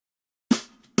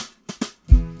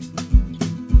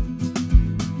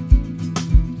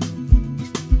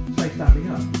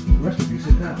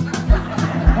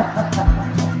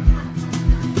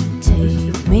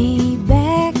Take me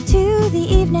back to the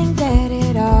evening that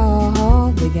it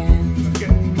all began.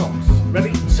 Okay, Cox.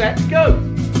 Ready, set, go!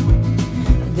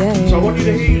 So I want you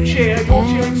to hear you cheer, your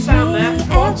cheering sound there.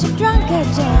 Come on. And some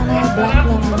drunkards in a black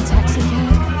lemon taxi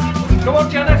cab. Come on,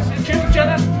 Janice, cheer for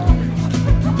Janice.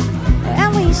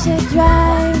 And we said,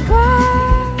 driver,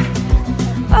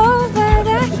 over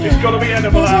the hill. It's got to be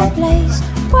edible There's now. a place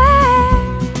where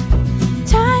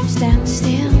time stands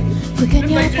still. Quicken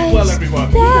your They pace. did well,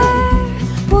 everyone.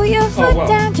 There, pull your foot well.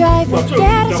 down, driver, Well, two of get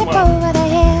them us done up well. over the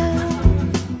hill.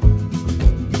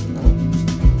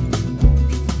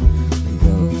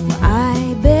 Though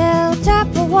I built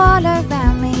up a wall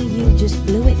around me, you just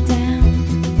blew it down.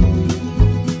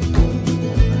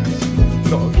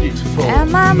 Got a beautiful And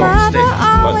my mother non-stick,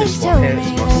 like always this one told here. me It's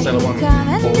that Marcella you one. come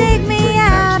and Or dig me green out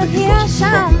house of that you've here got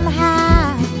some from. somehow.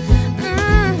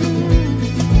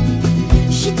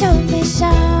 She told me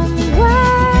somewhere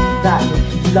over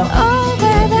the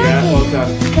Yeah, well hill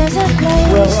done. there's a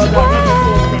place where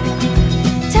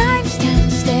time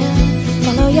stands still.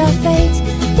 Follow your fate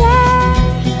there,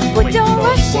 but Wait, don't Mark,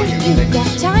 rush what it. you You've think? got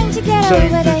time to get So over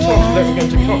the the top, hill. then we're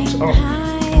going to Cox up.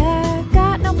 Higher,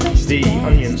 got no place to The go.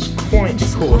 onion's quite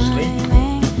coarsely,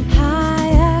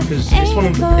 because it's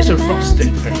it's a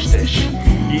rustic French dish.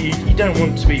 You don't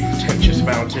want to be pretentious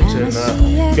about it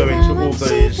and go into all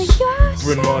those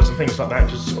brunoise and things like that,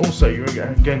 because also you're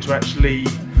going to actually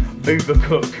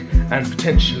overcook and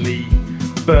potentially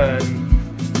burn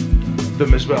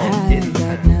them as well in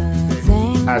there.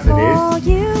 As it is,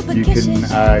 you can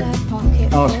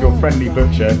ask your friendly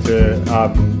butcher to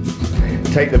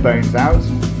take the bones out,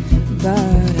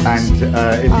 and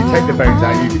if you take the bones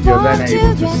out, you're then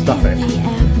able to stuff it.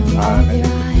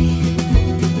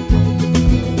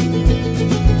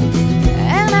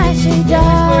 It's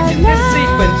working this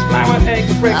sequence, flour, egg,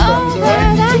 breadcrumbs,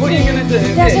 alright? So what you're going to do is,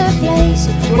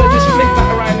 you want to just flick that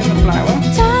around in the flour,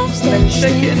 and then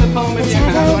shake it in the palm of your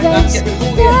hand like that, get rid of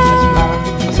all the excess flour.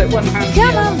 I said one hand to the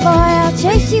Come on, other. boy, I'll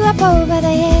chase you up over the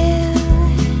hill.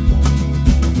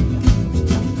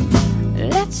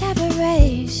 Let's have a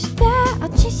race. There, I'll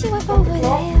chase you up over the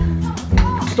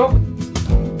hill. Stop.